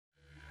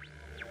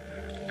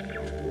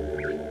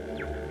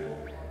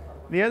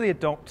The early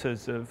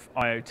adopters of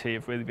IoT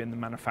have really been the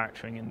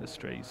manufacturing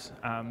industries.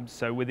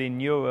 So within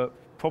Europe,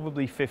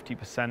 probably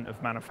 50%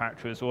 of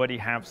manufacturers already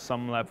have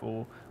some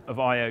level of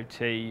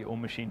IoT or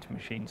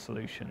machine-to-machine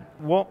solution.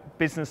 What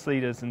business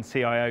leaders and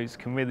CIOs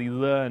can really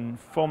learn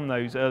from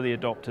those early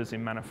adopters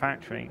in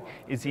manufacturing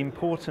is the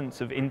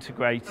importance of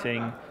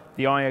integrating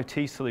the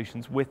IoT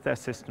solutions with their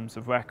systems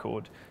of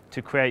record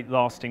to create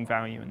lasting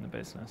value in the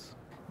business.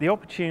 The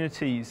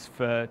opportunities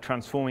for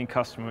transforming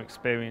customer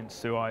experience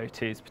through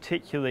IoT is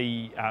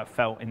particularly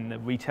felt in the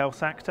retail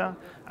sector,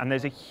 and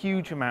there's a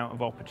huge amount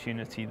of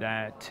opportunity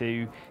there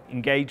to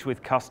engage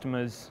with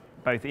customers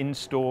both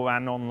in-store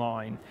and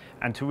online,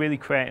 and to really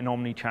create an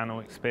omni-channel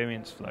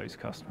experience for those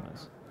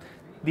customers.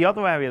 The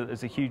other area that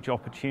there's a huge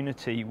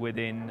opportunity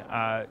within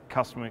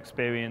customer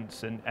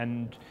experience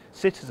and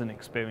citizen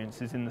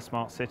experience is in the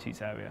smart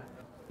cities area.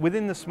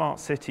 Within the smart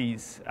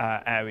cities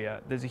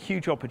area, there's a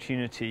huge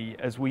opportunity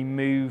as we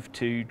move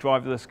to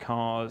driverless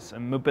cars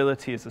and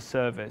mobility as a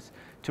service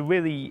to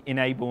really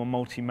enable a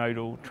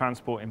multimodal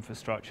transport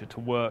infrastructure to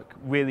work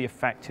really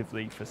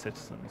effectively for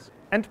citizens.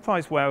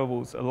 Enterprise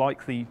wearables are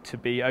likely to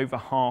be over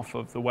half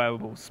of the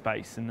wearable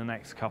space in the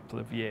next couple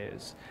of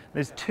years.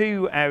 There's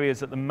two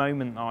areas at the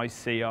moment that I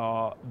see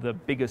are the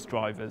biggest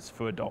drivers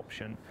for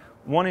adoption.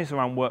 One is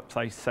around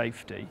workplace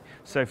safety.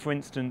 So for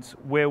instance,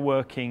 we're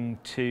working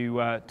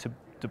to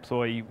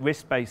deploy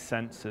wrist-based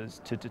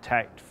sensors to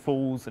detect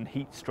falls and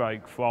heat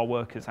stroke for our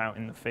workers out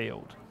in the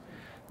field.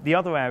 The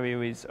other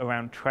area is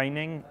around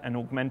training and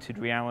augmented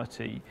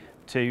reality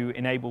to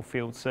enable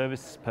field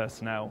service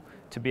personnel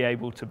to be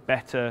able to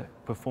better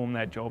perform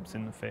their jobs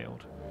in the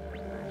field.